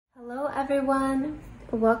everyone,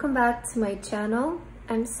 welcome back to my channel.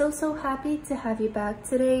 I'm so happy to have you back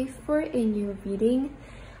today for a new reading.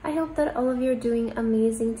 I hope that all of you are doing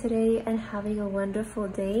amazing today and having a wonderful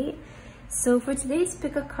day. So for today's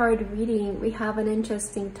pick a card reading, we have an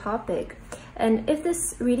interesting topic, and if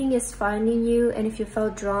this reading is finding you and if you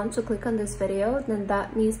felt drawn to click on this video, then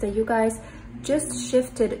that means that you guys just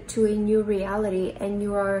shifted to a new reality and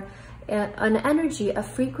you are an energy, a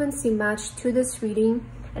frequency match to this reading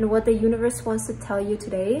and what the universe wants to tell you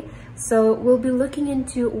today. So we'll be looking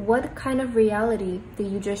into what kind of reality that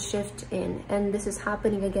you just shift in, and this is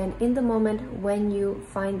happening again in the moment when you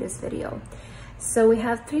find this video. So we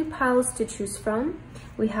have 3 piles to choose from.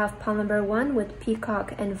 We have pile number 1 with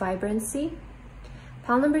peacock and vibrancy,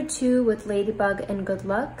 pile number 2 with ladybug and good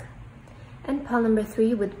luck, and pile number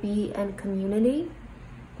 3 with bee and community.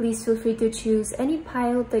 Please feel free to choose any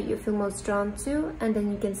pile that you feel most drawn to, and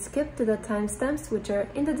then you can skip to the timestamps which are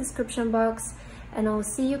in the description box, and I'll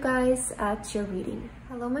see you guys at your reading.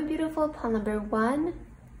 Hello my beautiful pile number 1.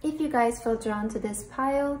 If you guys feel drawn to this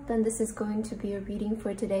pile, then this is going to be a reading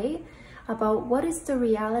for today about what is the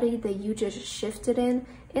reality that you just shifted in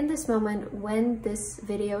this moment when this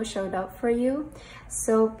video showed up for you.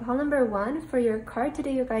 So pile number 1, for your card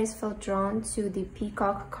today, you guys felt drawn to the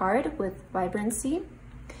peacock card with vibrancy.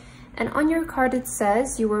 And on your card it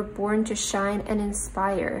says, you were born to shine and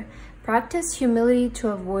inspire. Practice humility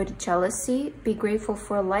to avoid jealousy. Be grateful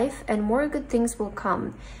for life and more good things will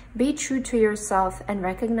come. Be true to yourself and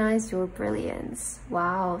recognize your brilliance.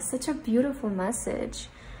 Wow, such a beautiful message.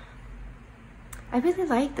 I really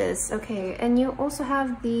like this. Okay, and you also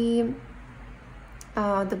have the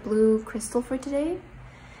blue crystal for today.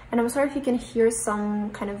 And I'm sorry if you can hear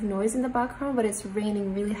some kind of noise in the background, but it's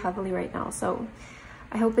raining really heavily right now. So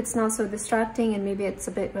I hope it's not so distracting and maybe it's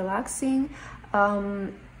a bit relaxing.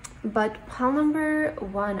 But pile number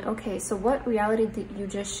 1, okay, so what reality did you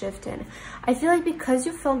just shift in? I feel like because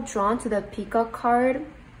you felt drawn to the peacock card,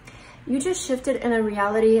 you just shifted in a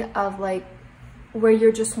reality of like where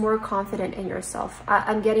you're just more confident in yourself.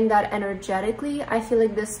 I'm getting that energetically. I feel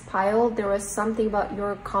like this pile, there was something about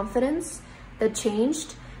your confidence that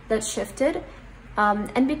changed, that shifted.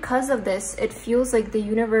 And because of this, it feels like the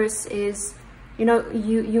universe is, you know,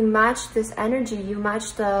 you match this energy, you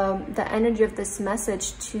match the energy of this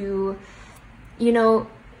message to, you know,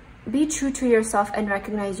 be true to yourself and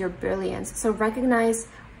recognize your brilliance. So recognize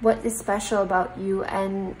what is special about you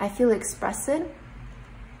and I feel express it.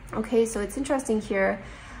 Okay, so it's interesting here.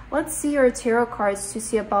 Let's see your tarot cards to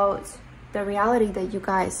see about the reality that you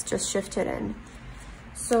guys just shifted in.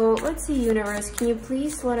 So let's see, universe, can you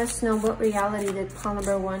please let us know what reality did pile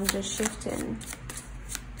number 1 just shift in?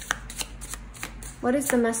 What is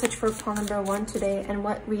the message for pile number 1 today, and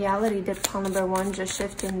what reality did pile number 1 just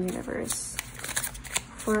shift in, universe?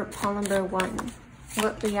 For pile number 1,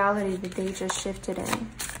 what reality did they just shift it in?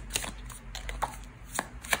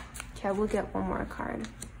 Okay, we'll get one more card.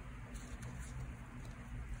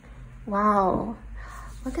 Wow,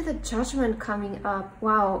 look at the judgment coming up.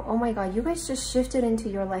 Wow, oh my god, you guys just shifted into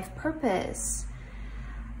your life purpose.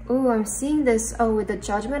 Oh, I'm seeing this. Oh, with the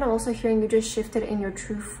judgment, I'm also hearing you just shifted in your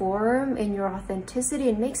true form, in your authenticity.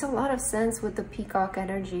 It makes a lot of sense with the peacock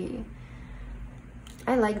energy.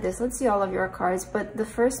 I like this. Let's see all of your cards. But the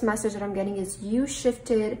first message that I'm getting is you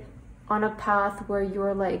shifted on a path where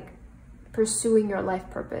you're like pursuing your life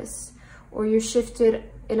purpose, or you shifted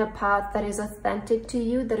in a path that is authentic to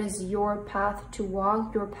you, that is your path to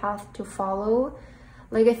walk, your path to follow.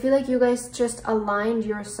 Like, I feel like you guys just aligned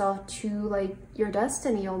yourself to like your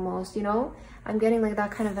destiny almost, you know? I'm getting like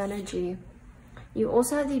that kind of energy. You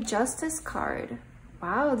also have the Justice card.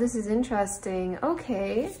 Wow, this is interesting.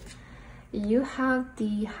 Okay. You have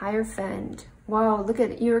the Hierophant. Wow, look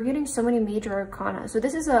at it. You're getting so many major arcana. So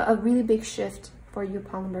this is a really big shift for you,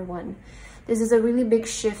 pile number 1. This is a really big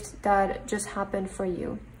shift that just happened for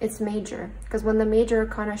you. It's major, because when the major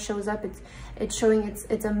arcana shows up, it's showing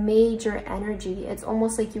it's a major energy. It's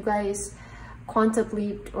almost like you guys quantum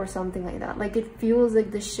leaped or something like that. Like, it feels like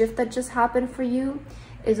the shift that just happened for you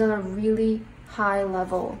is on a really high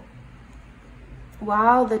level.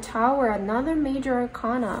 Wow, the Tower, another major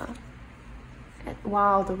arcana.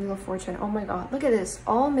 Wow, the Wheel of Fortune. Oh my god, look at this.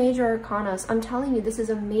 All major arcanas. I'm telling you, this is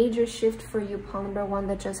a major shift for you, pile number 1,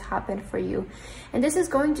 that just happened for you. And this is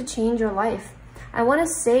going to change your life. I want to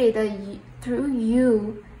say that through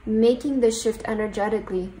you making this shift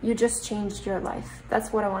energetically, you just changed your life.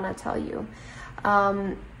 That's what I want to tell you.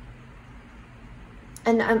 And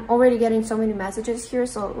I'm already getting so many messages here,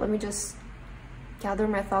 so let me just gather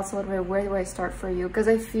my thoughts a little bit. Where do I start for you? Because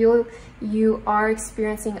I feel you are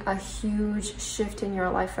experiencing a huge shift in your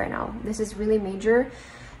life right now. This is really major.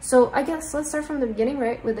 So I guess let's start from the beginning,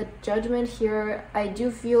 right? With the Judgment here, I do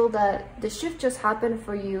feel that the shift just happened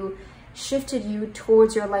for you, shifted you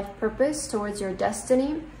towards your life purpose, towards your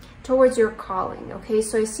destiny, towards your calling. Okay,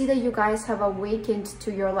 so I see that you guys have awakened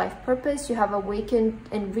to your life purpose. You have awakened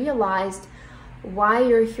and realized why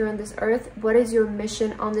you're here on this earth, what is your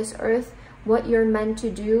mission on this earth, what you're meant to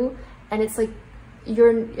do. And it's like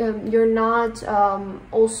you're not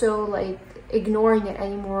also like ignoring it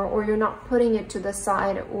anymore, or you're not putting it to the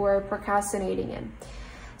side or procrastinating it.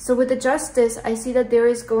 So with the Justice, I see that there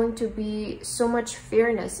is going to be so much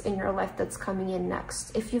fairness in your life that's coming in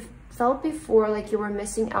next. If you felt before like you were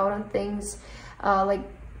missing out on things, like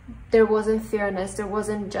there wasn't fairness, there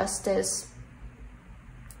wasn't justice,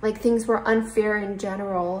 like things were unfair in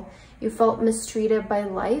general, you felt mistreated by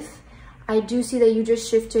life, I do see that you just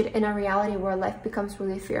shifted in a reality where life becomes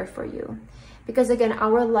really fair for you. Because again,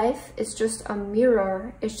 our life is just a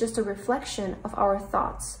mirror, it's just a reflection of our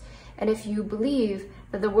thoughts. And if you believe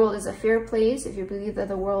that the world is a fair place, if you believe that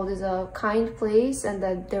the world is a kind place and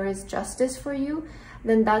that there is justice for you,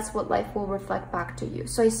 then that's what life will reflect back to you.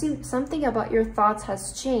 So I see something about your thoughts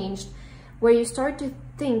has changed, where you start to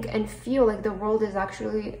think and feel like the world is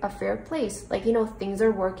actually a fair place. Like, you know, things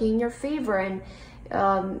are working in your favor, and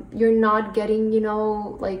you're not getting, you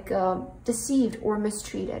know, like deceived or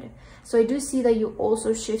mistreated. So I do see that you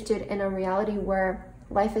also shifted in a reality where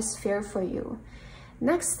life is fair for you.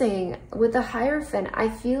 Next thing, with the Hierophant, I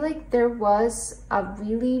feel like there was a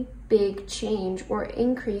really big change or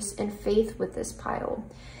increase in faith with this pile.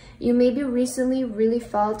 You maybe recently really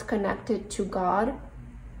felt connected to God,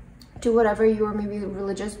 to whatever your maybe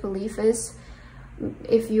religious belief is.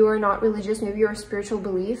 If you are not religious, maybe your spiritual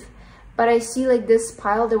belief. But I see like this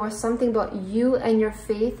pile, there was something about you and your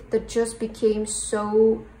faith that just became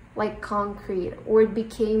so like concrete, or it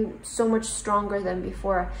became so much stronger than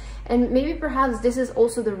before. And maybe perhaps this is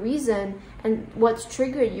also the reason and what's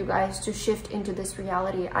triggered you guys to shift into this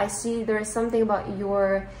reality. I see there is something about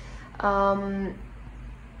your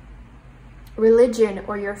religion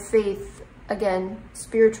or your faith, again,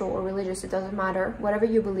 spiritual or religious, it doesn't matter, whatever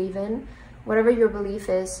you believe in, whatever your belief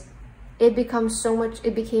is, it became so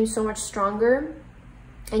much stronger,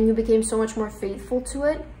 and you became so much more faithful to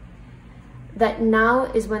it, that now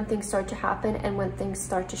is when things start to happen and when things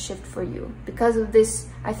start to shift for you. Because of this,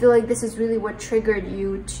 I feel like this is really what triggered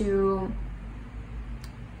you to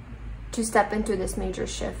step into this major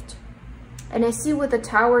shift. And I see with the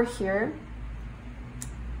Tower here,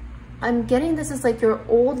 I'm getting this is like your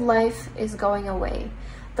old life is going away.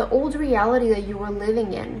 The old reality that you were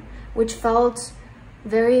living in, which felt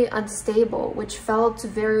very unstable, which felt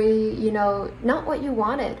very, you know, not what you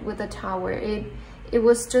wanted with the Tower. It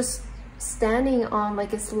was just standing on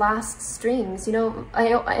like its last strings. You know,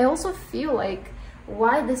 I also feel like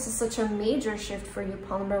why this is such a major shift for you,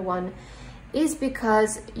 pile number 1, is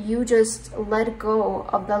because you just let go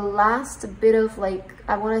of the last bit of like,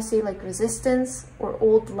 I want to say like resistance or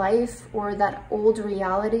old life or that old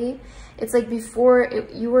reality. It's like before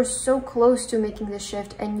you were so close to making the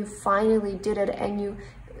shift and you finally did it, and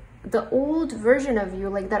the old version of you,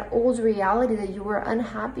 like that old reality that you were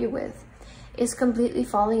unhappy with, is completely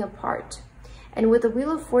falling apart. And with the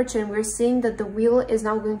Wheel of Fortune, we're seeing that the wheel is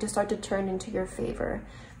now going to start to turn into your favor.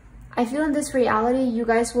 I feel in this reality, you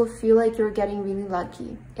guys will feel like you're getting really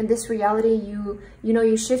lucky. In this reality, you know,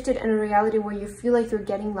 you shifted in a reality where you feel like you're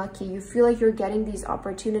getting lucky. You feel like you're getting these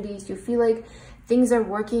opportunities. You feel like things are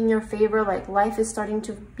working in your favor, like life is starting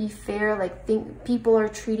to be fair, like people are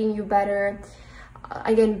treating you better.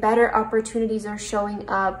 Again, better opportunities are showing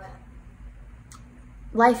up.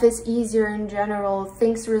 Life is easier in general.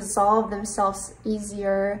 Things resolve themselves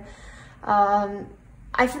easier.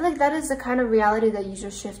 I feel like that is the kind of reality that you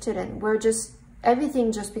just shifted in, where just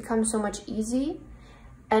everything just becomes so much easy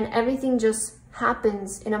and everything just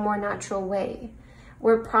happens in a more natural way.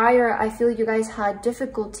 Where prior, I feel you guys had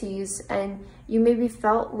difficulties and you maybe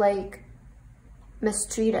felt like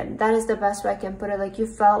mistreated. That is the best way I can put it. Like you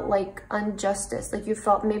felt like injustice. Like you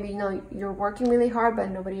felt maybe, you know, you're working really hard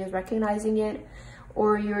but nobody is recognizing it,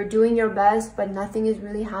 or you're doing your best but nothing is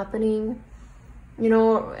really happening. You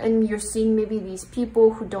know, and you're seeing maybe these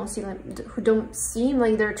people who don't seem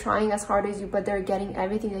like they're trying as hard as you, but they're getting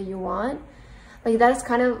everything that you want. Like that is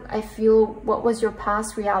kind of, I feel, what was your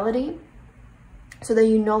past reality, so that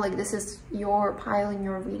you know, like this is your pile in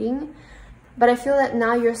your reading. But I feel that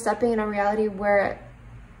now you're stepping in a reality where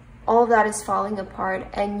all of that is falling apart,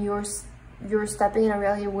 and you're stepping in a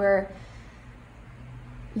reality where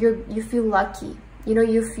you feel lucky. You know,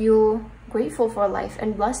 you feel grateful for life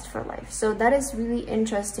and blessed for life. So that is really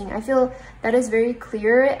interesting. I feel that is very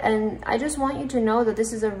clear, and I just want you to know that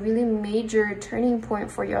this is a really major turning point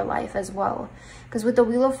for your life as well. Because with the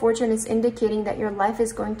Wheel of Fortune, it's indicating that your life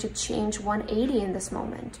is going to change 180 in this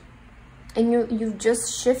moment. And you've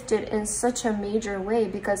just shifted in such a major way,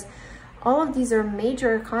 because all of these are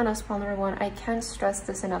major arcana, pile number 1. I can't stress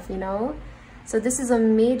this enough, you know? So this is a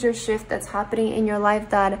major shift that's happening in your life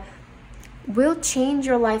that will change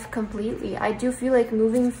your life completely. I do feel like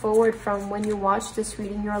moving forward from when you watch this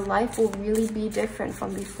reading, your life will really be different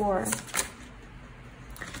from before.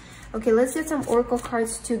 Okay, let's get some oracle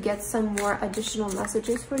cards to get some more additional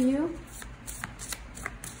messages for you.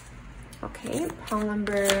 Okay, pile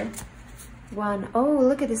number 1. Oh,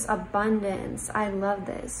 look at this abundance. I love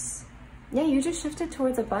this. Yeah, you just shifted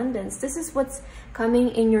towards abundance. This is what's coming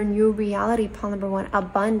in your new reality, pile number 1.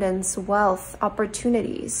 Abundance, wealth,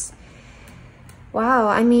 opportunities. Wow,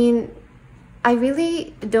 I mean, I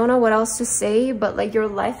really don't know what else to say, but like your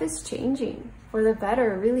life is changing for the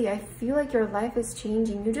better, really. I feel like your life is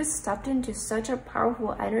changing. You just stepped into such a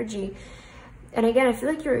powerful energy. And again, I feel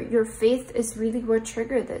like your faith is really what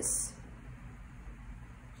triggered this.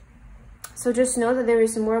 So just know that there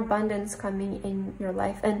is more abundance coming in your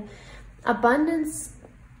life. And abundance,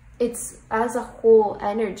 it's as a whole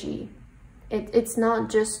energy. It's not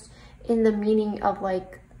just in the meaning of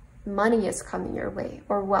like money is coming your way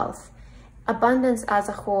or wealth. Abundance as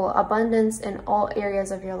a whole, abundance in all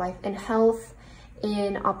areas of your life, in health,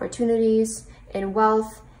 in opportunities, in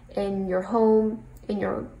wealth, in your home, in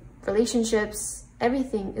your relationships.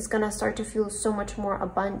 Everything is going to start to feel so much more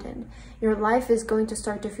abundant. Your life is going to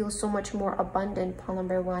start to feel so much more abundant, pile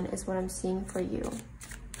number 1, is what I'm seeing for you.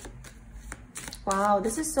 Wow,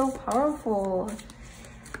 this is so powerful.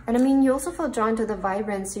 And I mean, you also feel drawn to the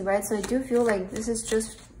vibrancy, right? So I do feel like this is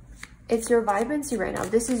just, it's your vibrancy right now.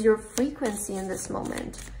 This is your frequency in this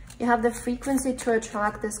moment. You have the frequency to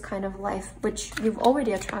attract this kind of life, which you've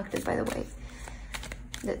already attracted, by the way.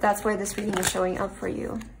 That's why this reading is showing up for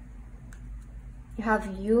you. You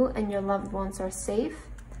have you and your loved ones are safe.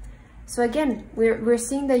 So again, we're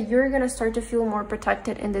seeing that you're going to start to feel more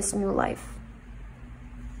protected in this new life.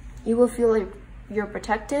 You will feel like you're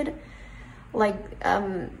protected, like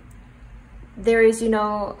there is, you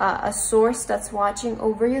know, a source that's watching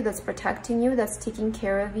over you, that's protecting you, that's taking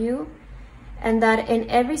care of you. And that in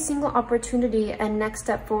every single opportunity and next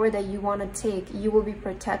step forward that you want to take, you will be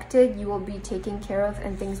protected, you will be taken care of,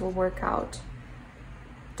 and things will work out.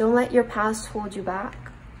 Don't let your past hold you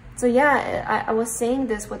back. So yeah, I was saying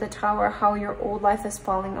this with the Tower, how your old life is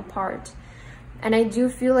falling apart. And I do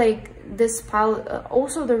feel like this pile,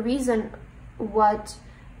 also the reason what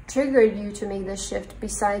triggered you to make this shift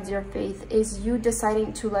besides your faith is you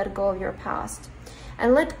deciding to let go of your past.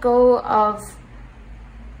 And let go of,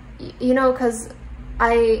 you know, because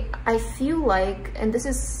I feel like, and this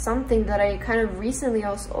is something that I kind of recently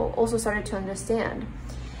also started to understand,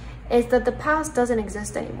 is that the past doesn't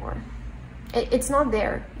exist anymore. It's not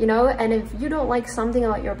there, you know? And if you don't like something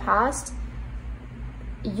about your past,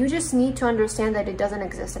 you just need to understand that it doesn't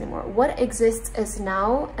exist anymore. What exists is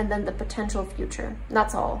now, and then the potential future.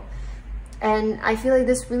 That's all. And I feel like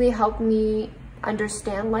this really helped me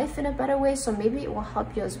understand life in a better way, so maybe it will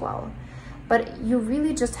help you as well. But you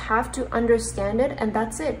really just have to understand it, and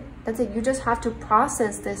that's it. That's it. You just have to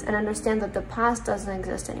process this and understand that the past doesn't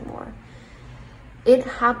exist anymore. It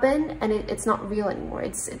happened, and it's not real anymore.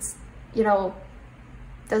 It's you know,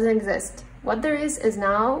 doesn't exist. What there is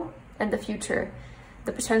now and the future,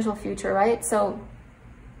 the potential future, right? So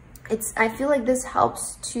I feel like this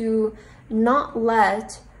helps to not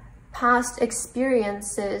let past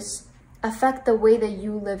experiences affect the way that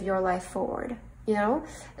you live your life forward, you know?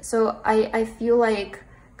 So I feel like,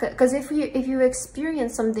 because if you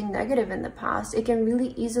experience something negative in the past, it can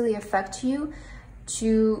really easily affect you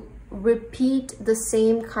to repeat the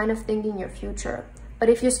same kind of thing in your future. But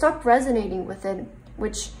if you stop resonating with it,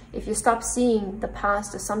 which if you stop seeing the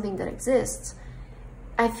past as something that exists,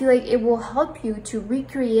 I feel like it will help you to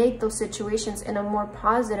recreate those situations in a more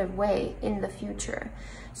positive way in the future.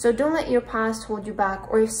 So don't let your past hold you back.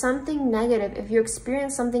 Or if something negative, if you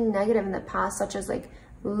experience something negative in the past, such as like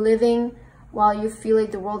living while you feel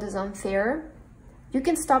like the world is unfair, you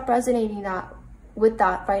can stop resonating with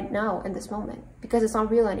that right now in this moment, because it's not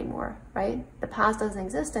real anymore, right? The past doesn't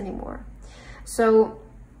exist anymore. So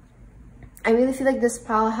I really feel like this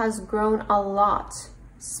pile has grown a lot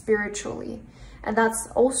spiritually. And that's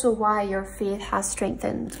also why your faith has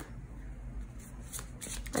strengthened.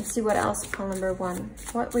 Let's see what else, pile number 1.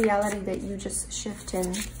 What reality did you just shift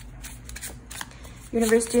in?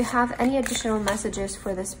 Universe, do you have any additional messages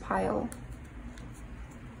for this pile?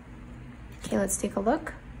 Okay, let's take a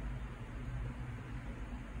look.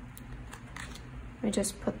 Let me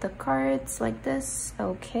just put the cards like this.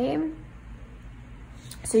 Okay.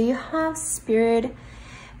 So you have spirit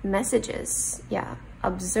messages. Yeah.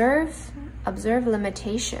 Observe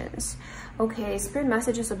limitations. Okay, spirit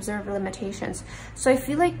messages, observe limitations. So I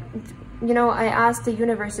feel like, you know, I asked the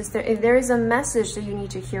universe, if there is a message that you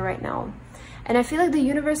need to hear right now. And I feel like the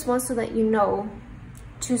universe wants to let you know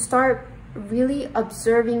to start really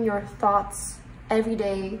observing your thoughts every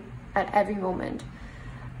day, at every moment.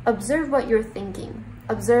 Observe what you're thinking.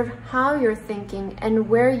 Observe how you're thinking and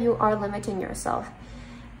where you are limiting yourself.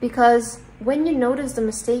 Because when you notice the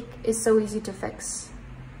mistake is so easy to fix.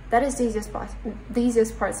 That is the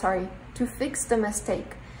easiest part, sorry, to fix the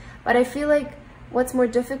mistake. But I feel like what's more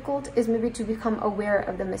difficult is maybe to become aware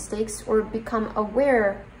of the mistakes or become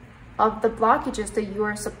aware of the blockages that you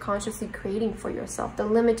are subconsciously creating for yourself, the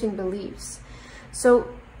limiting beliefs. So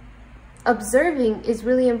observing is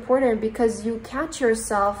really important because you catch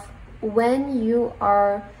yourself when you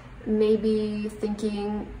are maybe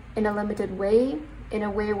thinking in a limited way, in a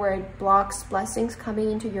way where it blocks blessings coming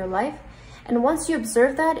into your life. And once you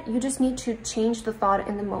observe that, you just need to change the thought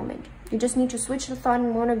in the moment. You just need to switch the thought in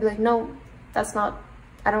the moment and be like, no, that's not,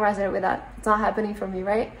 I don't resonate with that. It's not happening for me,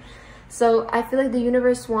 right? So I feel like the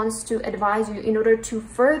universe wants to advise you in order to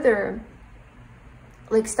further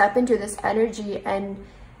like step into this energy and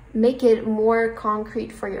make it more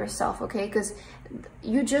concrete for yourself, okay? Because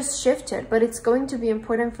you just shifted, but it's going to be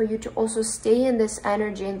important for you to also stay in this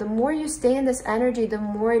energy. And the more you stay in this energy, the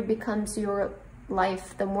more it becomes your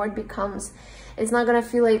life, the more it becomes, it's not gonna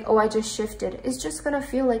feel like, oh, I just shifted. It's just gonna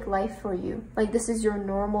feel like life for you. Like this is your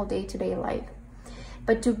normal day-to-day life.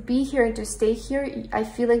 But to be here and to stay here, I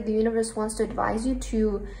feel like the universe wants to advise you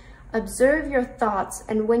to observe your thoughts.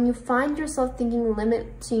 And when you find yourself thinking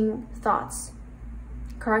limiting thoughts,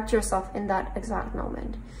 correct yourself in that exact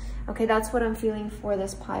moment. Okay, that's what I'm feeling for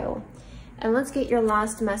this pile. And let's get your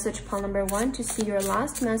last message, pile number 1, to see your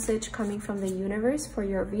last message coming from the universe for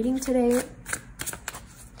your reading today.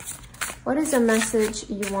 What is a message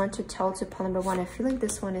you want to tell to pile number 1? I feel like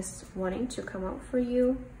this one is wanting to come out for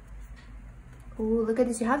you. Ooh, look at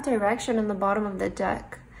this. You have direction on the bottom of the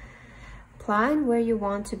deck. Plan where you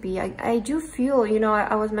want to be. I do feel, you know,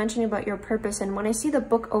 I was mentioning about your purpose, and when I see the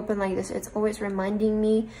book open like this, it's always reminding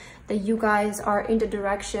me that you guys are in the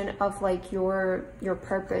direction of like your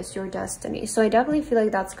purpose, your destiny. So I definitely feel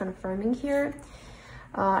like that's confirming here.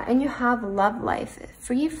 And you have love life,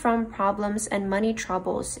 free from problems and money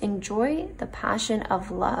troubles. Enjoy the passion of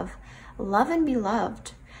love. Love and be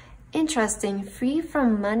loved. Interesting. Free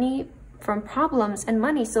from money, from problems and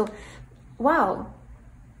money. So, wow.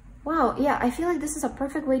 Wow, yeah, I feel like this is a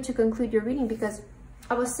perfect way to conclude your reading, because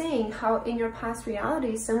I was saying how in your past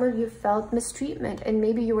realities, some of you felt mistreatment and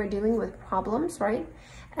maybe you were dealing with problems, right?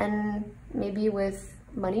 And maybe with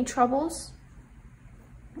money troubles.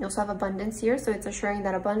 You also have abundance here, so it's assuring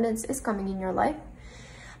that abundance is coming in your life.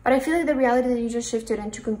 But I feel like the reality that you just shifted,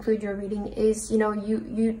 and to conclude your reading, is, you know,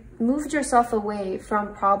 you moved yourself away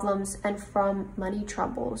from problems and from money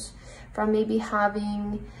troubles, from maybe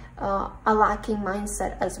having a lacking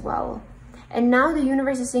mindset as well. And now the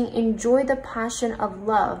universe is saying, enjoy the passion of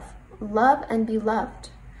love. Love and be loved.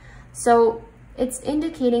 So it's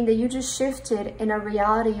indicating that you just shifted in a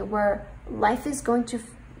reality where life is going to,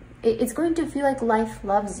 it's going to feel like life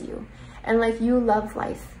loves you, and like you love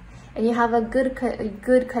life. And you have a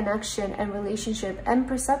good connection and relationship and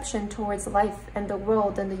perception towards life and the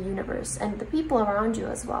world and the universe and the people around you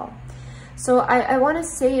as well. So I want to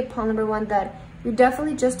say, pile number 1, that you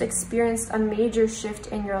definitely just experienced a major shift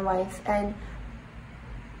in your life, and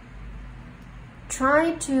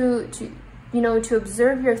try to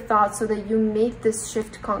observe your thoughts so that you make this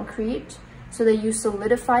shift concrete, so that you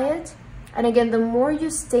solidify it. And again, the more you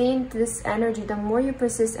stay in this energy, the more you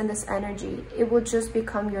persist in this energy, it will just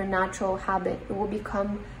become your natural habit. It will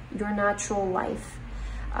become your natural life.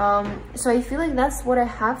 So I feel like that's what I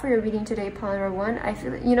have for your reading today, pile number 1. I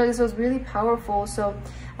feel, you know, this was really powerful. So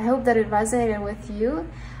I hope that it resonated with you.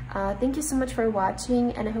 Thank you so much for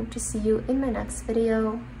watching, and I hope to see you in my next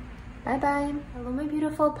video. Bye-bye. Hello, my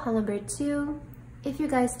beautiful pile number 2. If you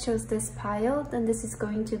guys chose this pile, then this is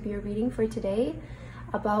going to be your reading for today,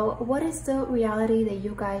 about what is the reality that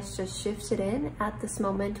you guys just shifted in at this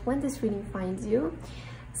moment when this reading finds you.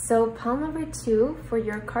 So pile number 2, for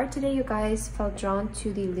your card today, you guys felt drawn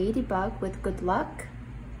to the ladybug with good luck.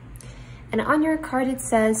 And on your card it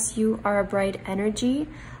says, you are a bright energy.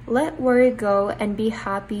 Let worry go and be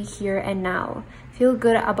happy here and now. Feel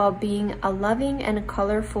good about being a loving and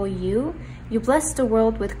colorful you. You bless the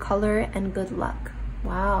world with color and good luck.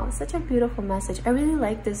 Wow, such a beautiful message. I really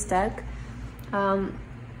like this deck. I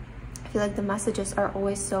feel like the messages are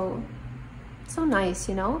always so nice,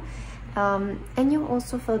 you know. And you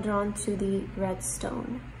also feel drawn to the red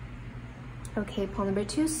stone. Okay, pile number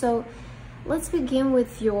 2. So let's begin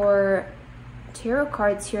with your tarot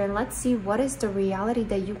cards here, and let's see what is the reality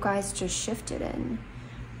that you guys just shifted in.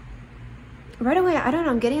 Right away, I don't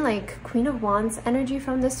know, I'm getting like Queen of Wands energy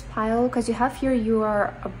from this pile, because you have here, you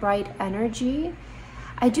are a bright energy.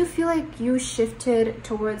 I do feel like you shifted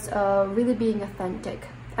towards really being authentic.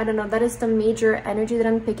 I don't know, that is the major energy that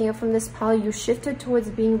I'm picking up from this pile. You shifted towards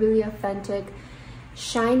being really authentic,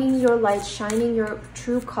 shining your light, shining your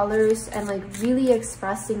true colors, and like really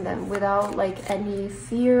expressing them without like any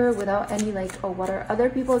fear, without any like, oh, what are other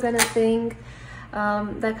people gonna think?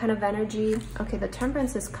 That kind of energy. Okay, the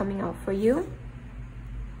Temperance is coming out for you.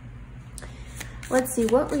 Let's see,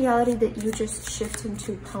 what reality did you just shift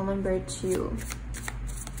into, pile number 2?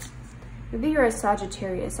 Maybe you're a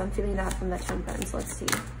Sagittarius. I'm feeling that from the Temperance. Let's see.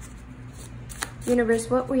 Universe,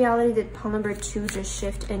 what reality did pile number 2 just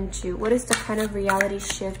shift into? What is the kind of reality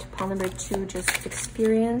shift pile number 2 just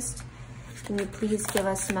experienced? Can you please give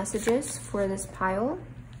us messages for this pile?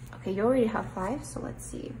 Okay, you already have 5, so let's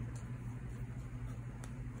see.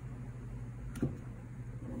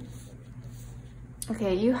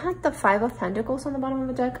 Okay, you had the 5 of Pentacles on the bottom of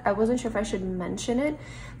the deck. I wasn't sure if I should mention it,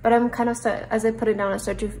 but I'm kind of, as I put it down, I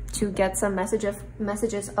started to get some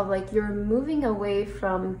messages of like, you're moving away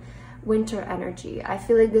from winter energy. I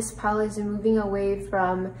feel like this pile is moving away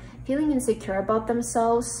from feeling insecure about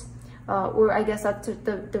themselves, or I guess that's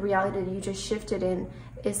the reality that you just shifted in,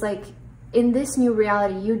 is like, in this new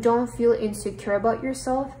reality, you don't feel insecure about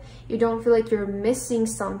yourself. You don't feel like you're missing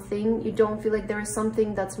something. You don't feel like there is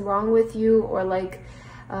something that's wrong with you, or like,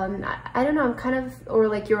 I don't know, I'm kind of, or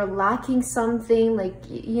like you're lacking something, like,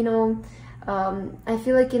 you know, I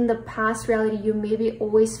feel like in the past reality, you maybe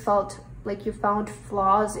always felt like you found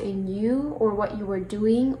flaws in you or what you were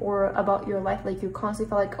doing or about your life. Like you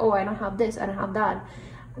constantly felt like, oh, I don't have this, I don't have that,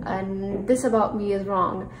 and this about me is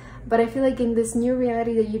wrong. But I feel like in this new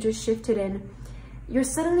reality that you just shifted in, you're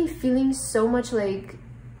suddenly feeling so much like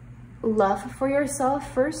love for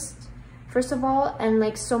yourself first of all, and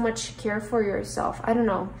like so much care for yourself. I don't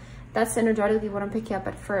know, that's energetically what I'm picking up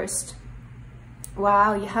at first.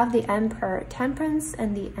 Wow, you have the Emperor, Temperance,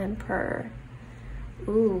 and the Emperor.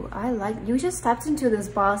 Ooh, I like, you just stepped into this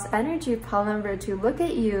boss energy, pile number 2. Look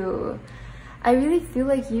at you. I really feel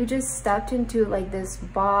like you just stepped into like this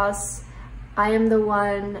boss, I am the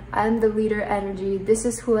one, I'm the leader energy. This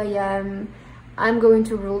is who I am. I'm going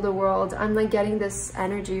to rule the world. I'm like getting this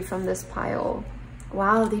energy from this pile.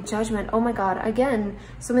 Wow, the Judgment. Oh my God. Again,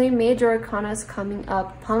 so many major arcanas coming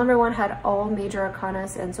up. Pile number 1 had all major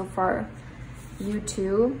arcanas, and so far you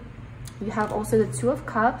too. You have also the 2 of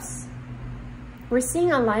Cups. We're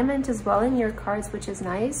seeing alignment as well in your cards, which is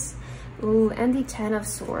nice. Ooh, and the 10 of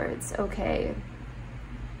Swords. Okay.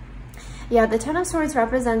 Yeah, the 10 of Swords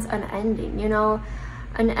represents an ending, you know,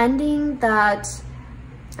 an ending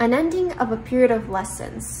of a period of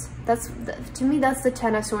lessons. To me, that's the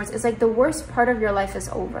 10 of Swords. It's like the worst part of your life is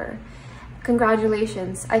over.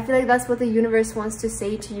 Congratulations. I feel like that's what the universe wants to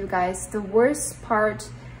say to you guys. The worst part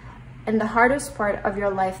and the hardest part of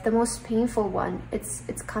your life, the most painful one, it's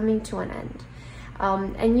coming to an end.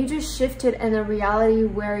 And you just shifted in a reality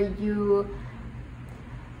where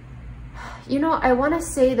you know, I want to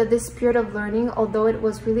say that this period of learning, although it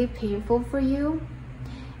was really painful for you,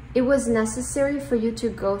 it was necessary for you to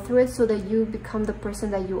go through it so that you become the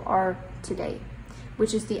person that you are today,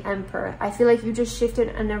 which is the Emperor. I feel like you just shifted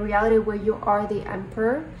in a reality where you are the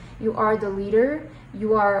Emperor, you are the leader,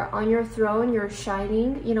 you are on your throne, you're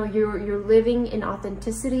shining, you know, you're living in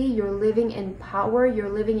authenticity, you're living in power, you're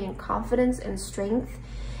living in confidence and strength.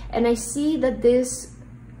 And I see that this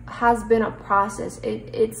has been a process.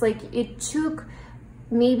 It's like it took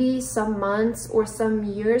maybe some months or some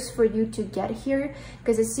years for you to get here,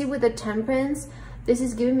 because I see with the Temperance, this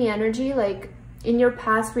is giving me energy like in your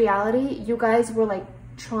past reality, you guys were like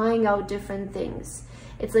trying out different things.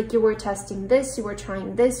 It's like you were testing this, you were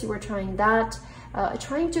trying this, you were trying that,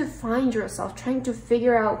 trying to find yourself, trying to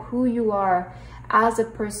figure out who you are as a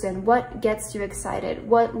person, what gets you excited,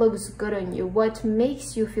 what looks good on you, what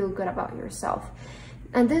makes you feel good about yourself.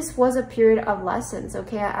 And this was a period of lessons,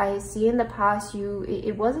 okay? I see in the past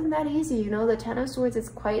it wasn't that easy, you know. The 10 of Swords is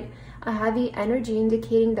quite a heavy energy,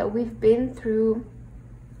 indicating that we've been through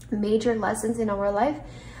major lessons in our life.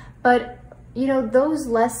 But, you know, those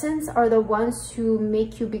lessons are the ones who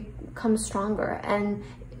make you become stronger, and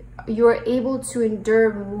you're able to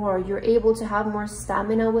endure more. You're able to have more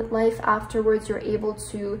stamina with life afterwards. You're able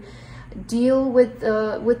to deal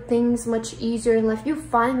with things much easier in life. You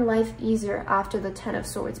find life easier after the Ten of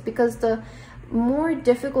Swords, because the more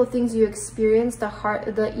difficult things you experience,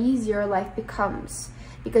 the easier life becomes,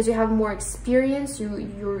 because you have more experience.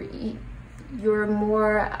 You're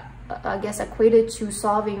more, I guess, equated to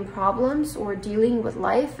solving problems or dealing with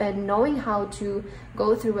life and knowing how to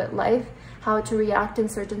go through with life, how to react in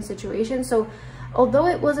certain situations. So although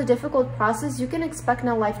it was a difficult process, you can expect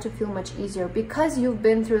now life to feel much easier because you've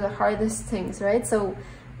been through the hardest things, right? So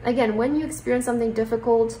again, when you experience something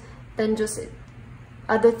difficult, then just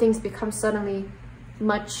other things become suddenly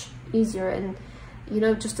much easier. And you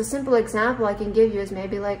know, just a simple example I can give you is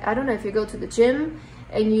maybe like, I don't know, if you go to the gym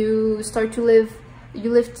and you start to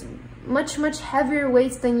lift much heavier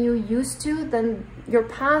weights than you used to, then your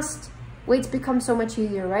past weights become so much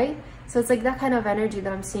easier, right? So it's like that kind of energy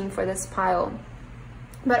that I'm seeing for this pile.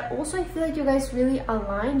 But also I feel like you guys really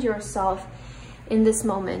aligned yourself in this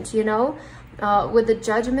moment, you know, with the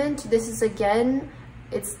Judgment. This is, again,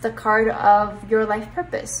 it's the card of your life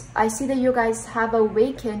purpose. I see that you guys have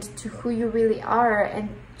awakened to who you really are and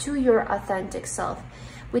to your authentic self.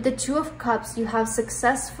 With the Two of Cups, you have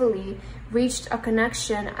successfully reached a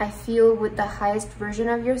connection, I feel, with the highest version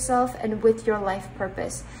of yourself and with your life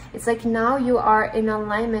purpose. It's like now you are in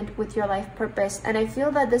alignment with your life purpose. And I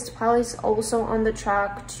feel that this pile is also on the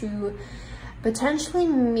track to potentially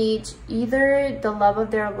meet either the love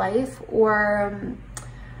of their life, or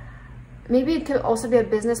maybe it could also be a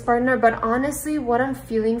business partner. But honestly, what I'm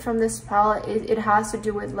feeling from this pile, it has to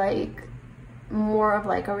do with like more of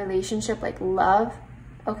like a relationship, like love,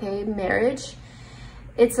 okay, marriage.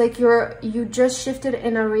 It's like you just shifted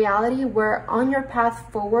in a reality where on your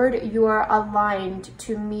path forward, you are aligned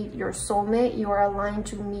to meet your soulmate. You are aligned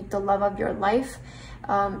to meet the love of your life,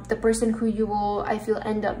 the person who you will, I feel,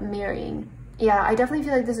 end up marrying. Yeah, I definitely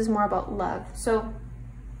feel like this is more about love. So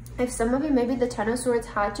if some of you, maybe the Ten of Swords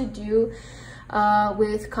had to do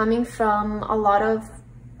with coming from a lot of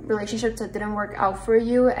relationships that didn't work out for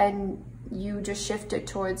you, and you just shifted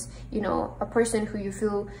towards, you know, a person who you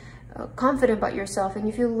feel confident about yourself, and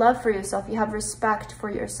you feel love for yourself, you have respect for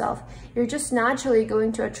yourself, you're just naturally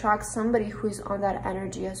going to attract somebody who's on that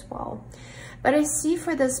energy as well. But I see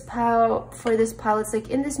for this pile, it's like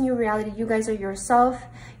in this new reality, you guys are yourself,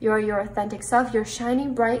 you are your authentic self, you're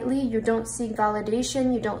shining brightly, you don't seek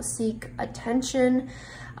validation, you don't seek attention,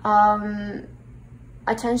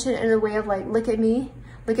 attention in the way of like, look at me,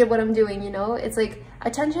 look at what I'm doing, you know? It's like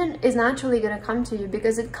attention is naturally going to come to you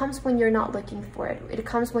because it comes when you're not looking for it. It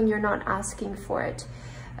comes when you're not asking for it.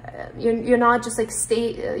 You're not just like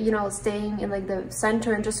staying in like the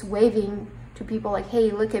center and just waving to people like,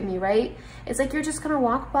 hey, look at me, right? It's like you're just gonna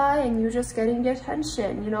walk by and you're just getting the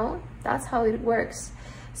attention, you know? That's how it works.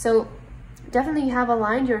 So definitely you have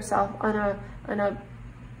aligned yourself on a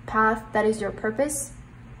path that is your purpose.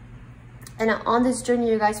 And on this journey,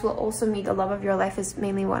 you guys will also meet the love of your life, is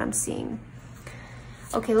mainly what I'm seeing.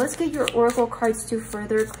 Okay, let's get your oracle cards to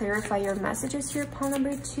further clarify your messages here, pile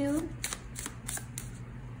number 2.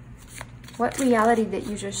 What reality did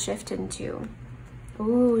you just shift into?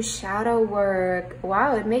 Ooh, shadow work.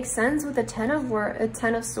 Wow, it makes sense with the Ten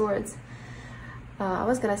of Swords. I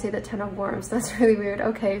was gonna say the Ten of Worms. That's really weird.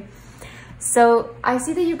 Okay, so I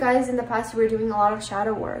see that you guys in the past, you were doing a lot of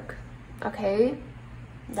shadow work. Okay,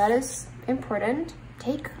 that is important.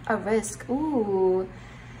 Take a risk. Ooh,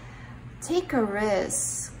 take a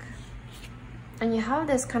risk. And you have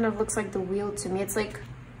this kind of looks like the wheel to me. It's like,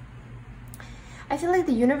 I feel like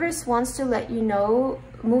the universe wants to let you know,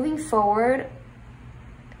 moving forward,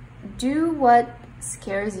 do what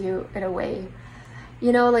scares you in a way.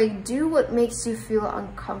 You know, like do what makes you feel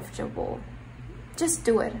uncomfortable. Just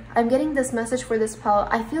do it. I'm getting this message for this pile.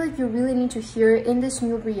 I feel like you really need to hear in this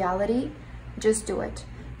new reality, just do it.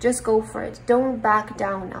 Just go for it. Don't back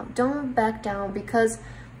down now. Don't back down, because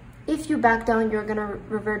if you back down, you're gonna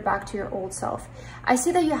revert back to your old self. I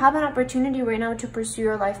see that you have an opportunity right now to pursue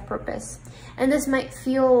your life purpose. And this might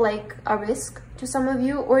feel like a risk to some of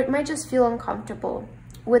you, or it might just feel uncomfortable.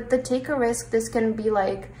 With the take a risk, this can be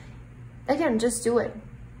like, again, just do it.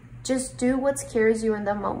 Just do what scares you in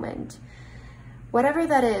the moment. Whatever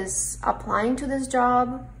that is, applying to this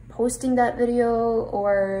job, posting that video,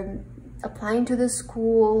 or applying to this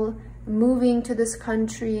school, moving to this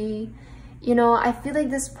country. You know, I feel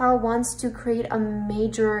like this pile wants to create a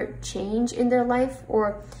major change in their life,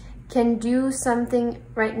 or can do something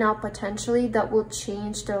right now potentially that will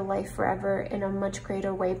change their life forever in a much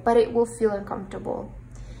greater way, but it will feel uncomfortable.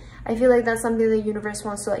 I feel like that's something the universe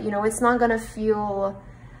wants to let you know. It's not gonna feel,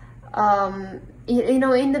 you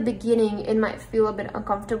know, in the beginning, it might feel a bit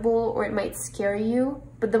uncomfortable or it might scare you,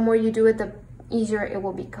 but the more you do it, easier it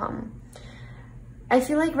will become. I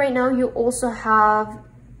feel like right now you also have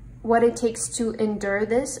what it takes to endure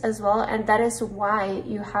this as well, and that is why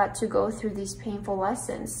you had to go through these painful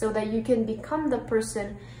lessons, so that you can become the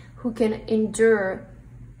person who can endure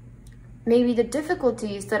maybe the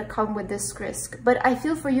difficulties that come with this risk. But I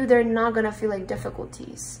feel for you, they're not gonna feel like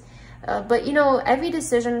difficulties. But you know, every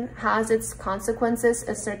decision has its consequences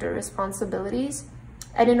and certain responsibilities.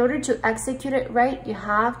 And in order to execute it right, you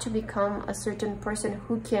have to become a certain person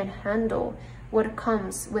who can handle what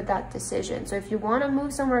comes with that decision. So if you want to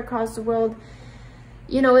move somewhere across the world,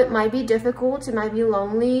 you know, it might be difficult, it might be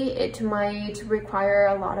lonely, it might require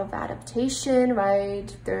a lot of adaptation,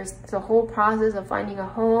 right? There's the whole process of finding a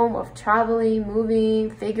home, of traveling, moving,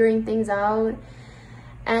 figuring things out.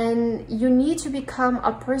 And you need to become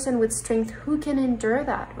a person with strength who can endure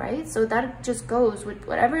that, right? So that just goes with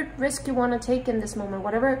whatever risk you want to take in this moment,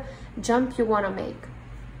 whatever jump you want to make.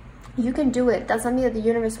 You can do it. That's something that the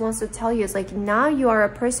universe wants to tell you. It's like, now you are a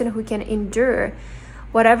person who can endure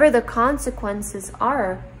whatever the consequences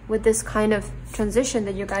are with this kind of transition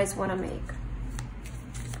that you guys want to make.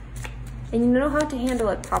 And you know how to handle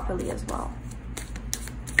it properly as well.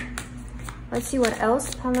 Let's see what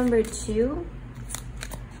else. Pile number 2.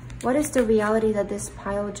 What is the reality that this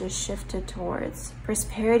pile just shifted towards?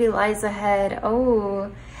 Prosperity lies ahead.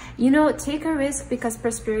 Oh, you know, take a risk because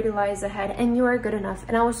prosperity lies ahead and you are good enough.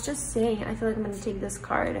 And I was just saying, I feel like I'm going to take this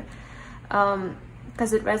card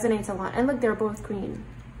because it resonates a lot. And look, they're both green.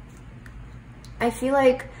 I feel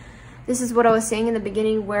like this is what I was saying in the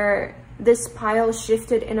beginning, where this pile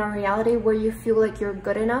shifted in a reality where you feel like you're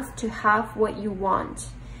good enough to have what you want.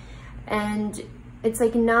 And it's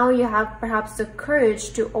like now you have perhaps the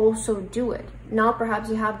courage to also do it. Now perhaps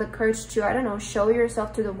you have the courage to, I don't know, show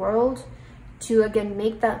yourself to the world, to again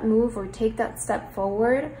make that move or take that step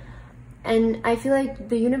forward. And I feel like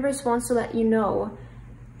the universe wants to let you know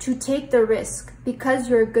to take the risk because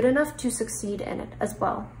you're good enough to succeed in it as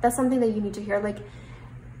well. That's something that you need to hear. Like,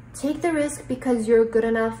 take the risk because you're good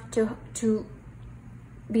enough to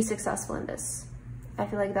be successful in this. I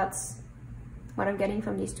feel like that's what I'm getting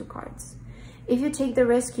from these two cards. If you take the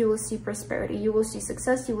risk, you will see prosperity, you will see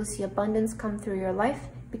success, you will see abundance come through your life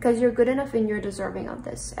because you're good enough and you're deserving of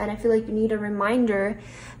this. And I feel like you need a reminder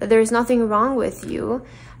that there's nothing wrong with you.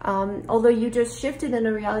 Although you just shifted in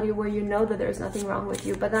a reality where you know that there's nothing wrong with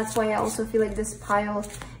you. But that's why I also feel like this pile,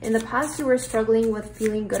 in the past you were struggling with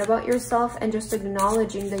feeling good about yourself and just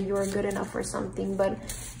acknowledging that you are good enough for something. But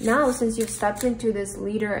now, since you've stepped into this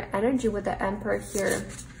leader energy with the Emperor here,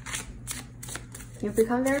 you've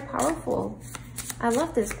become very powerful. I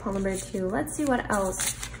love this pile number 2. Let's see what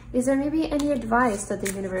else. Is there maybe any advice that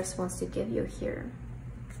the universe wants to give you here?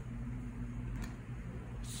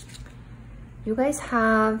 You guys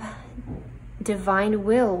have divine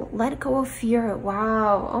will. Let go of fear.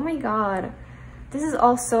 Wow. Oh my God. This is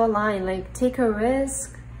all so aligned. Like, take a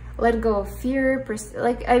risk. Let go of fear.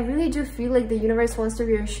 Like, I really do feel like the universe wants to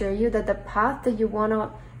reassure you that the path that you want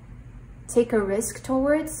to take a risk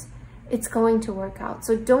towards, it's going to work out.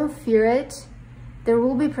 So don't fear it. There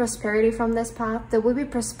will be prosperity from this path. There will be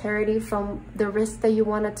prosperity from the risk that you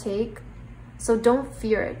want to take. So don't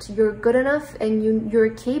fear it. You're good enough and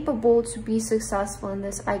you're capable to be successful in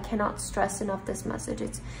this. I cannot stress enough this message.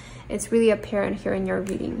 It's really apparent here in your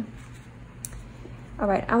reading. All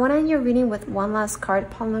right, I want to end your reading with one last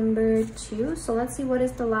card, pile number 2. So let's see what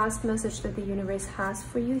is the last message that the universe has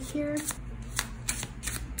for you here.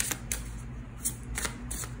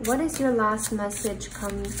 What is your last message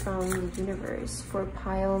coming from the universe for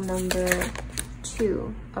pile number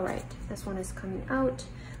 2? All right, this one is coming out.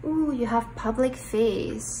 Ooh, you have public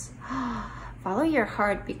face. Follow your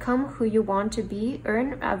heart, become who you want to be,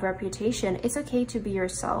 earn a reputation. It's okay to be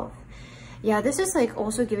yourself. Yeah, this is like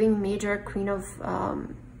also giving major Queen of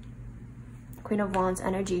Wands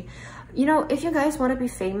energy. You know, if you guys want to be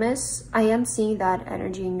famous, I am seeing that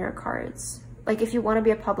energy in your cards. Like, if you want to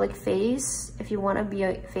be a public face, if you want to be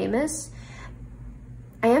famous,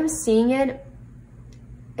 I am seeing it.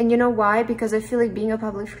 And you know why? Because I feel like being a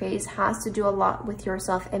public face has to do a lot with your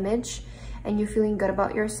self-image and you feeling good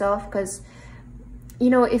about yourself. Because,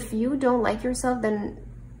 you know, if you don't like yourself, then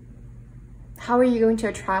how are you going to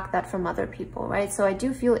attract that from other people, right? So I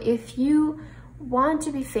do feel if you want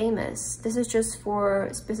to be famous, this is just for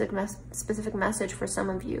a specific message for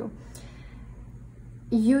some of you.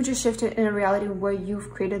 You just shifted in a reality where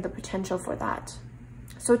you've created the potential for that.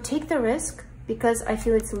 So take the risk because I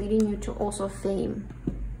feel it's leading you to also fame.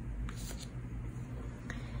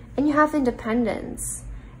 And you have independence.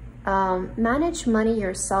 Manage money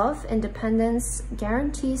yourself. Independence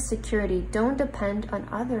guarantees security. Don't depend on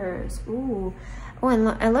others. Ooh. Oh, and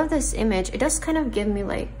I love this image. It does kind of give me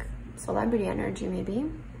like celebrity energy, maybe.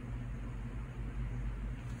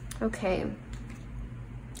 Okay.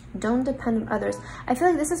 Don't depend on others. I feel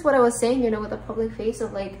like this is what I was saying, you know, with a public face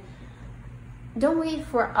of like, don't wait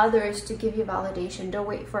for others to give you validation. Don't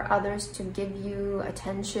wait for others to give you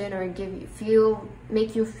attention or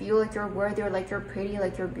make you feel like you're worthy or like you're pretty,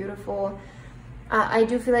 like you're beautiful. I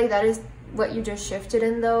do feel like that is what you just shifted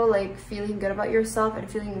in though, like feeling good about yourself and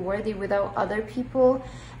feeling worthy without other people.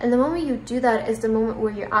 And the moment you do that is the moment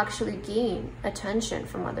where you actually gain attention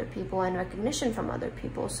from other people and recognition from other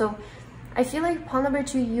people. So I feel like pile number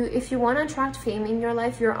 2, if you want to attract fame in your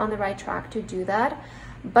life, you're on the right track to do that.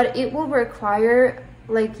 But it will require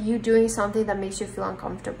like you doing something that makes you feel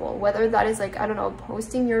uncomfortable. Whether that is like, I don't know,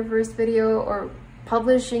 posting your first video or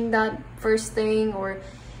publishing that first thing, or,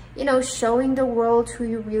 you know, showing the world who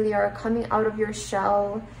you really are, coming out of your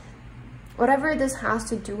shell. Whatever this has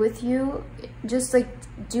to do with you, just like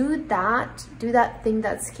do that thing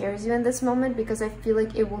that scares you in this moment, because I feel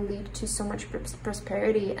like it will lead to so much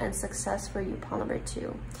prosperity and success for you, pile number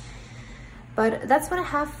 2. But that's what I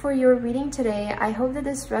have for your reading today. I hope that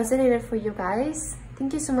this resonated for you guys.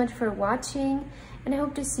 Thank you so much for watching, and I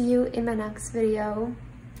hope to see you in my next video.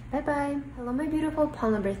 Bye bye. Hello my beautiful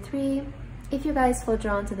pile number 3. If you guys feel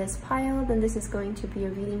drawn to this pile, then this is going to be a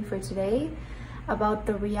reading for today about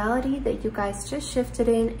the reality that you guys just shifted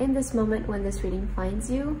in this moment when this reading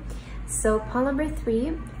finds you. So pile number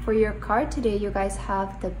 3, for your card today, you guys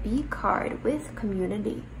have the B card with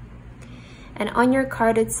community. And on your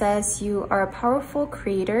card, it says you are a powerful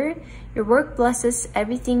creator. Your work blesses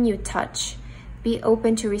everything you touch. Be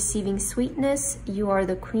open to receiving sweetness. You are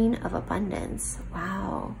the queen of abundance.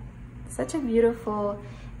 Wow, such a beautiful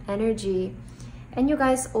energy. And you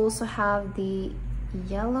guys also have the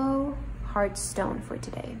yellow heart stone for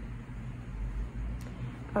today.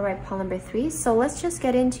 All right, pile number 3. So let's just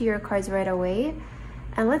get into your cards right away.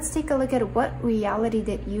 And let's take a look at what reality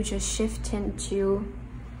that you just shift into.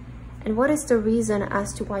 And what is the reason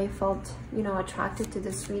as to why you felt, you know, attracted to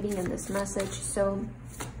this reading and this message. So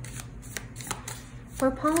for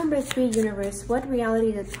pile number 3, universe, what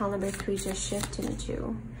reality did pile number 3 just shift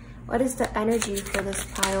into? What is the energy for this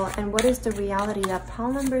pile? And what is the reality that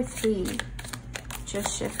pile number 3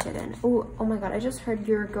 just shifted in? Oh my God, I just heard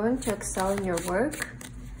you're going to excel in your work.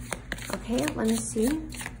 Okay, let me see.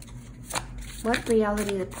 What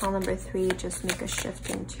reality did pile number 3 just make a shift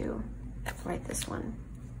into? Let's write this one.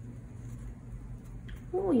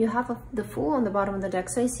 Oh, you have the Fool on the bottom of the deck.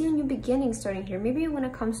 So I see a new beginning starting here. Maybe when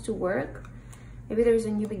it comes to work, maybe there's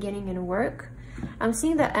a new beginning in work. I'm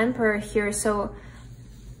seeing the Emperor here. So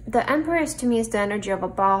the Emperor is, to me, is the energy of a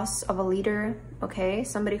boss, of a leader, okay?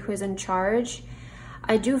 Somebody who is in charge.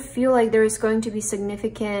 I do feel like there is going to be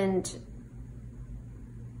significant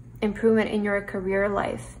improvement in your career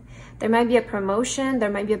life. There might be a promotion, there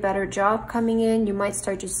might be a better job coming in. You might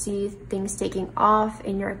start to see things taking off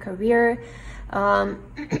in your career. But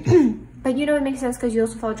you know, it makes sense because you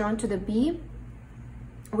also felt drawn to the B,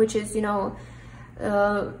 which is, you know,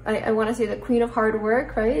 I want to say the queen of hard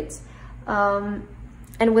work, right?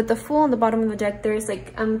 And with the Fool on the bottom of the deck, there's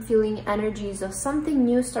like, I'm feeling energies of something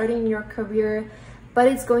new starting in your career, but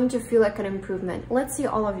it's going to feel like an improvement. Let's see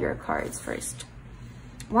all of your cards first.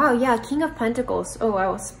 Wow, yeah, King of Pentacles. Oh, I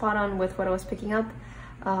was spot on with what I was picking up.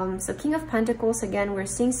 So King of Pentacles, again, we're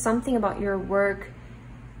seeing something about your work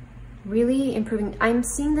really improving. I'm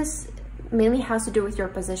seeing this mainly has to do with your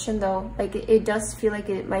position though. Like it does feel like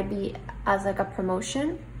it might be as like a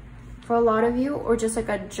promotion for a lot of you, or just like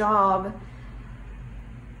a job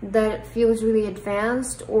that feels really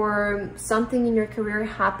advanced, or something in your career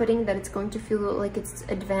happening that it's going to feel like it's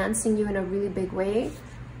advancing you in a really big way.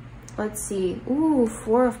 Let's see. Ooh,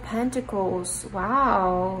 4 of Pentacles.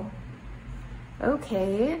 Wow.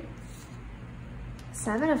 Okay.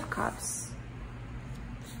 7 of Cups.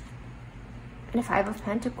 And 5 of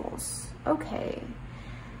Pentacles. Okay.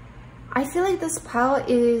 I feel like this pile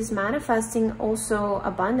is manifesting also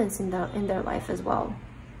abundance in their life as well.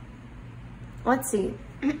 Let's see.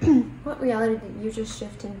 What reality did you just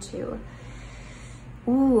shift into?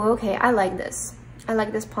 Ooh, okay. I like this. I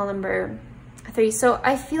like this pile number 3. So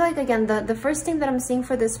I feel like, again, the first thing that I'm seeing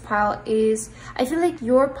for this pile is, I feel like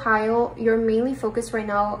your pile, you're mainly focused right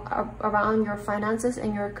now around your finances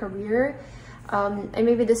and your career. And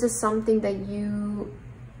maybe this is something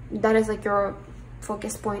that is like your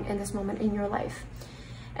focus point in this moment in your life.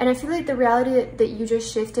 And I feel like the reality that you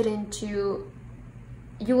just shifted into,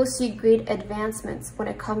 you will see great advancements when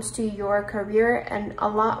it comes to your career and a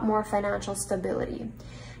lot more financial stability.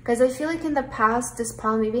 Because I feel like in the past, this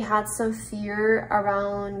pile maybe had some fear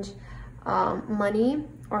around money,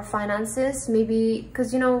 or finances, maybe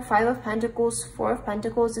because, you know, 5 of Pentacles, 4 of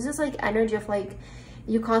Pentacles, this is like energy of like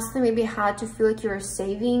you constantly maybe had to feel like you were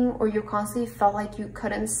saving, or you constantly felt like you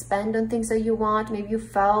couldn't spend on things that you want. Maybe you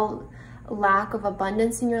felt lack of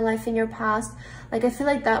abundance in your life in your past. Like I feel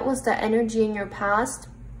like that was the energy in your past,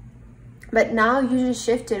 but now you just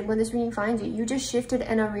shifted. When this reading finds you, you just shifted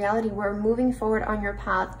in a reality where moving forward on your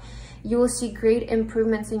path, you will see great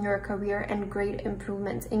improvements in your career and great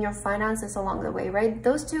improvements in your finances along the way, right?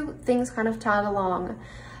 Those two things kind of tag along.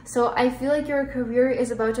 So I feel like your career is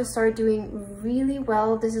about to start doing really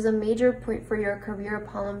well. This is a major point for your career,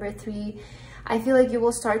 pile number 3. I feel like you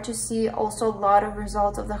will start to see also a lot of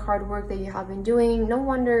results of the hard work that you have been doing. No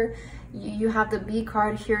wonder you have the B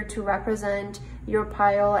card here to represent your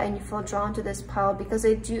pile, and you feel drawn to this pile because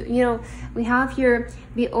I do, you know, we have here,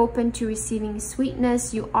 be open to receiving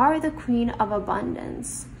sweetness. You are the queen of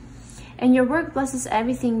abundance, and your work blesses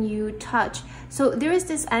everything you touch. So there is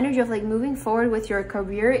this energy of like moving forward with your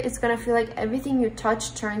career. It's gonna feel like everything you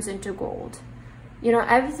touch turns into gold. You know,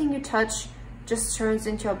 everything you touch just turns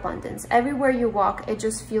into abundance. Everywhere you walk, it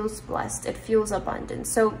just feels blessed. It feels abundant.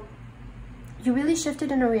 So you really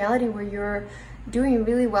shifted in a reality where you're doing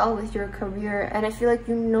really well with your career, and I feel like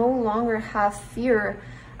you no longer have fear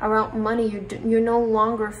around money. You no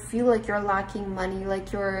longer feel like you're lacking money,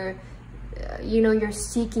 like you're you know, you're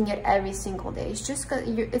seeking it every single day. It's just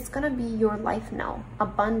it's gonna be your life now.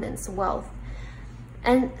 Abundance, wealth.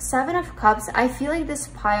 And 7 of Cups, I feel like this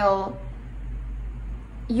pile,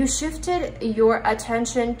 you shifted your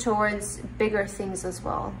attention towards bigger things as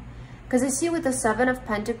well. Because I see with the 7 of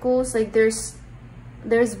Pentacles, like there's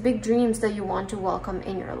big dreams that you want to welcome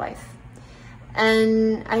in your life.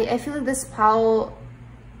 And I feel like this pile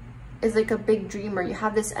is like a big dreamer. You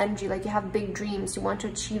have this energy, like you have big dreams. You want to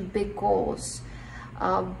achieve big goals,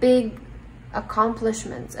 big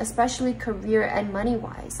accomplishments, especially career and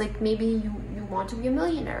money-wise. Like maybe you want to be a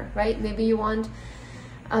millionaire, right? Maybe you want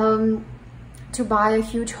to buy a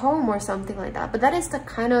huge home or something like that. But that is the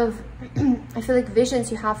kind of, I feel like, visions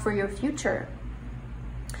you have for your future.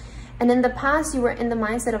 And in the past, you were in the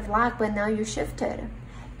mindset of lack, but now you shifted.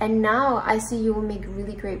 And now I see you will make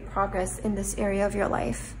really great progress in this area of your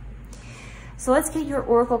life. So let's get your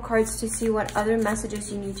oracle cards to see what other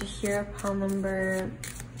messages you need to hear. Pile number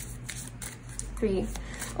 3.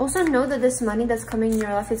 Also know that this money that's coming in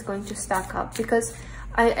your life is going to stack up, because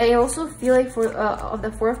I also feel like for of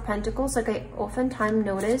the 4 of Pentacles, like I oftentimes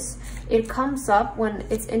notice it comes up when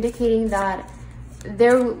it's indicating that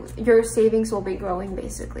your savings will be growing.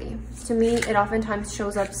 Basically, to me, it oftentimes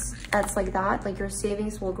shows up as like that, like your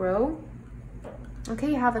savings will grow. Okay,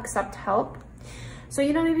 you have accept help. So,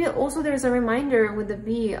 you know, maybe also there's a reminder with the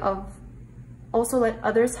B of also let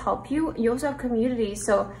others help you. You also have community.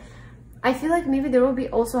 So I feel like maybe there will be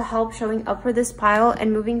also help showing up for this pile,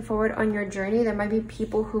 and moving forward on your journey, there might be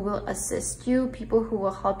people who will assist you, people who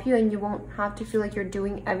will help you, and you won't have to feel like you're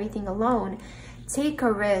doing everything alone. Take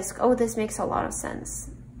a risk. Oh, this makes a lot of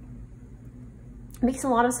sense. It makes a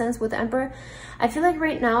lot of sense with the Emperor. I feel like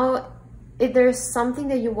right now, if there's something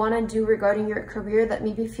that you want to do regarding your career that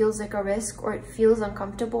maybe feels like a risk or it feels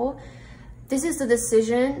uncomfortable, this is the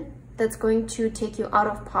decision that's going to take you out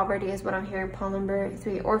of poverty, is what I'm hearing, pile number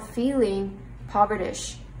 3, or feeling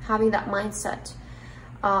poverty-ish, having that mindset.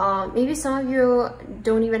 Maybe some of you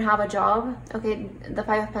don't even have a job. Okay, the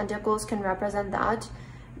 5 of Pentacles can represent that.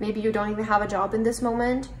 Maybe you don't even have a job in this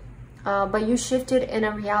moment, but you shifted in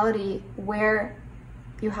a reality where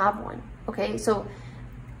you have one. Okay, so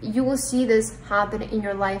you will see this happen in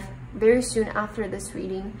your life very soon after this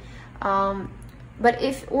reading. But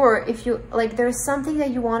if you like, there's something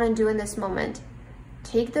that you want to do in this moment,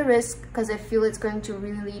 take the risk, because I feel it's going to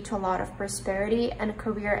really lead to a lot of prosperity and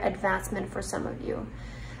career advancement for some of you.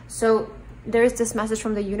 So there's this message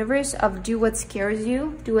from the universe of do what scares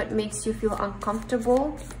you, do what makes you feel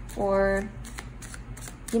uncomfortable, or,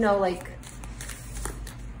 you know, like,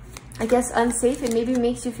 I guess unsafe. It maybe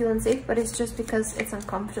makes you feel unsafe, but it's just because it's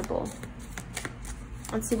uncomfortable.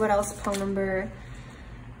 Let's see what else, pile number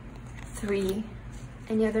 3.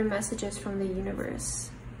 Any other messages from the universe?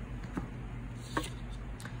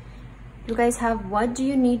 You guys have, what do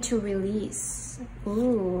you need to release?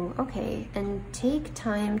 Ooh, okay. And take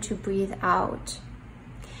time to breathe out.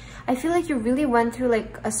 I feel like you really went through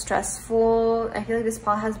like a stressful, I feel like this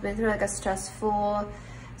pile has been through like a stressful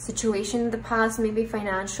situation in the past, maybe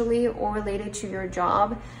financially or related to your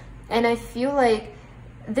job. And I feel like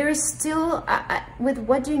there is still, with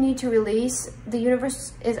what do you need to release, the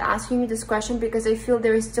universe is asking you this question because I feel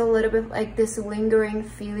there is still a little bit like this lingering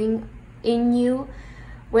feeling in you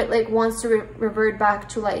where it like wants to revert back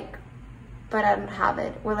to like, but I don't have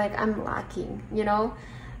it, or like I'm lacking, you know?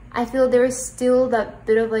 I feel there is still that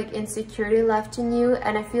bit of like insecurity left in you.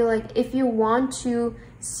 And I feel like if you want to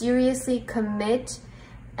seriously commit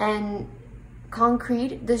and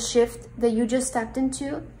concrete the shift that you just stepped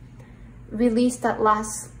into, release that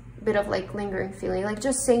last bit of like lingering feeling. Like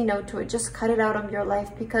just say no to it, just cut it out of your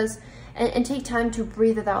life, because and take time to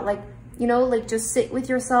breathe it out. Like, you know, like just sit with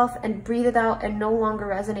yourself and breathe it out and no longer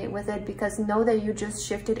resonate with it, because know that you just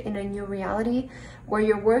shifted in a new reality where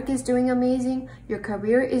your work is doing amazing, your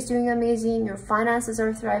career is doing amazing, your finances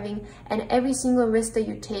are thriving, and every single risk that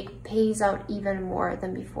you take pays out even more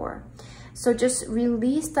than before. So just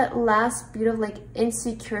release that last bit of like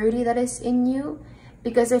insecurity that is in you,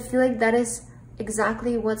 because I feel like that is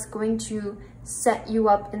exactly what's going to set you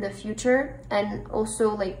up in the future and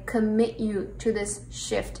also like commit you to this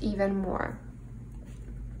shift even more.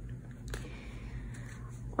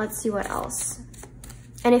 Let's see what else.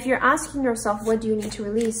 And if you're asking yourself, what do you need to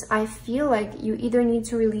release? I feel like you either need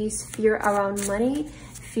to release fear around money,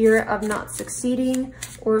 fear of not succeeding,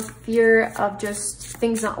 or fear of just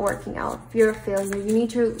things not working out, fear of failure. You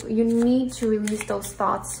need to release those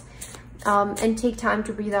thoughts. And take time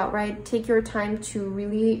to breathe out, right? Take your time to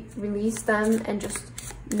really release them and just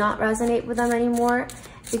not resonate with them anymore,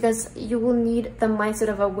 because you will need the mindset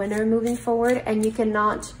of a winner moving forward, and you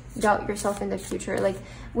cannot doubt yourself in the future. Like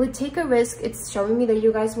with Take a Risk, it's showing me that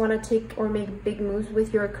you guys want to take or make big moves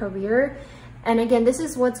with your career. And again, this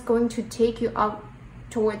is what's going to take you out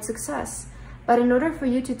towards success. But in order for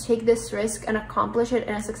you to take this risk and accomplish it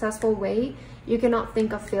in a successful way, you cannot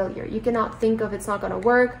think of failure. You cannot think of it's not going to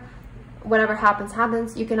work. Whatever happens,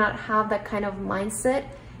 happens. You cannot have that kind of mindset.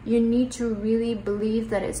 You need to really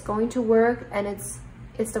believe that it's going to work and it's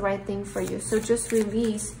the right thing for you. So just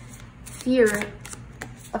release fear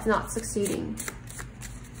of not succeeding.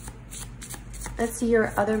 Let's see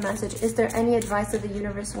your other message. Is there any advice that the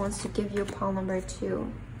universe wants to give you? Pile number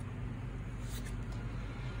 2.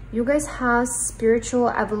 You guys have spiritual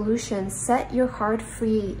evolution. Set your heart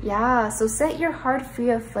free. Yeah, so set your heart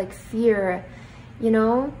free of like fear, you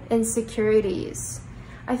know, insecurities.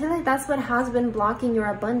 I feel like that's what has been blocking your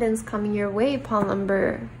abundance coming your way, pile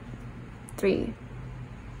number 3.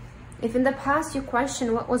 If in the past you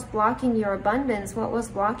questioned what was blocking your abundance, what was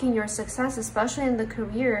blocking your success, especially in the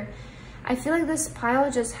career, I feel like this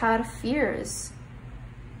pile just had fears.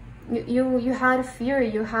 You had fear,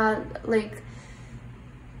 you had like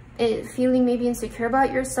feeling maybe insecure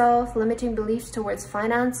about yourself, limiting beliefs towards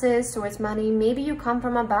finances, towards money. Maybe you come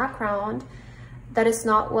from a background that is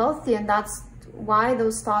not wealthy, and that's why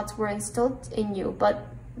those thoughts were instilled in you. But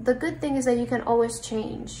the good thing is that you can always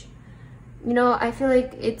change. You know, I feel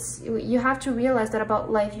like you have to realize that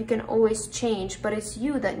about life. You can always change, but it's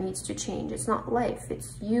you that needs to change. It's not life,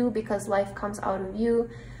 it's you, because life comes out of you.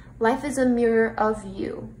 Life is a mirror of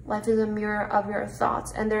you. Life is a mirror of your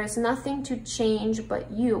thoughts, and there is nothing to change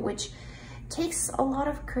but you, which takes a lot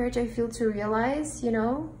of courage, I feel, to realize, you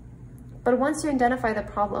know. But once you identify the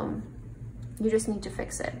problem, you just need to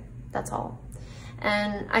fix it. That's all.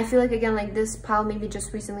 And I feel like, again, like this pile maybe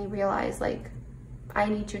just recently realized, like, I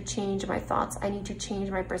need to change my thoughts. I need to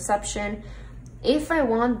change my perception. If I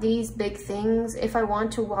want these big things, if I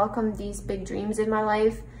want to welcome these big dreams in my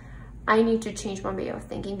life, I need to change my way of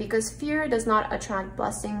thinking, because fear does not attract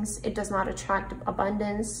blessings. It does not attract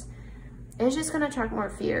abundance. It's just going to attract more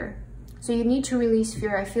fear. So you need to release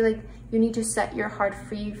fear. I feel like you need to set your heart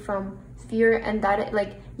free from fear, and that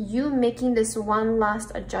like you making this one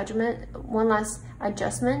last adjustment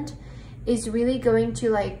is really going to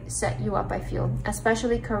like set you up, I feel,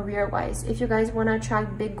 especially career-wise. If you guys want to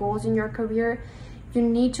attract big goals in your career, you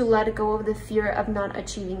need to let go of the fear of not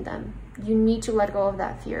achieving them. You need to let go of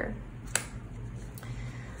that fear.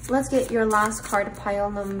 Let's get your last card, pile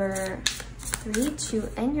number 3, to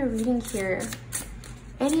end your reading here.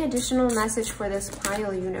 Any additional message for this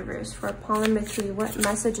pile, universe? For pile number 3, what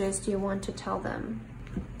messages do you want to tell them?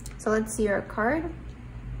 So let's see your card.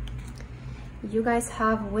 You guys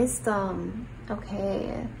have wisdom.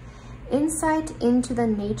 Okay. Insight into the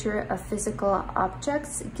nature of physical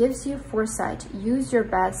objects gives you foresight. Use your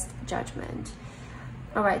best judgment.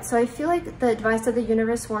 All right, so I feel like the advice that the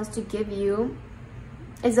universe wants to give you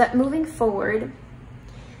is that moving forward,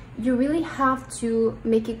 you really have to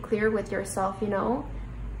make it clear with yourself, you know,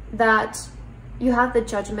 that you have the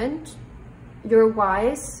judgment, you're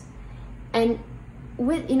wise, and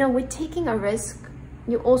with taking a risk,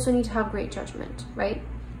 you also need to have great judgment, right?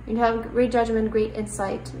 You have great judgment, great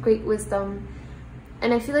insight, great wisdom.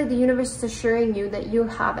 And I feel like the universe is assuring you that you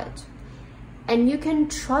have it. And you can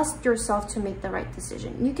trust yourself to make the right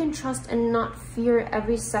decision. You can trust and not fear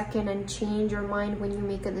every second and change your mind when you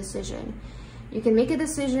make a decision. You can make a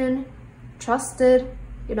decision, trust it,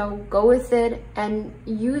 you know, go with it and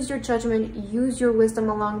use your judgment, use your wisdom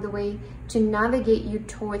along the way to navigate you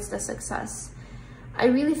towards the success. I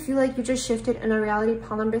really feel like you just shifted in a reality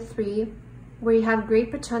pile number 3, where you have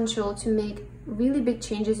great potential to make really big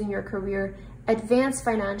changes in your career, advance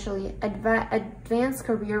financially, advance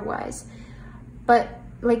career-wise. But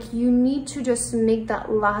like, you need to just make that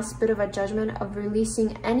last bit of a judgment of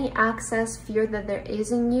releasing any excess fear that there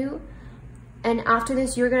is in you. And after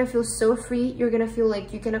this, you're gonna feel so free. You're gonna feel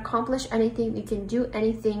like you can accomplish anything, you can do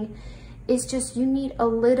anything. It's just, you need a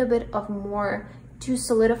little bit of more to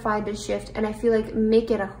solidify the shift. And I feel like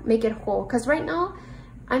make it whole. Because right now,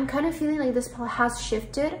 I'm kind of feeling like this pile has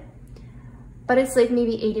shifted, but it's like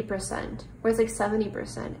maybe 80%, or it's like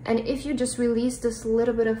 70%. And if you just release this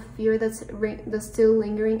little bit of fear that's still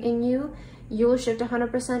lingering in you, you will shift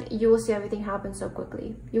 100%. You will see everything happen so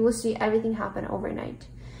quickly. You will see everything happen overnight.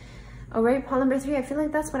 All right, pile number 3, I feel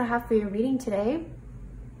like that's what I have for your reading today.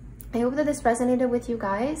 I hope that this resonated with you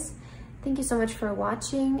guys. Thank you so much for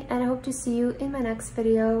watching, and I hope to see you in my next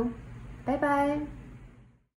video. Bye bye.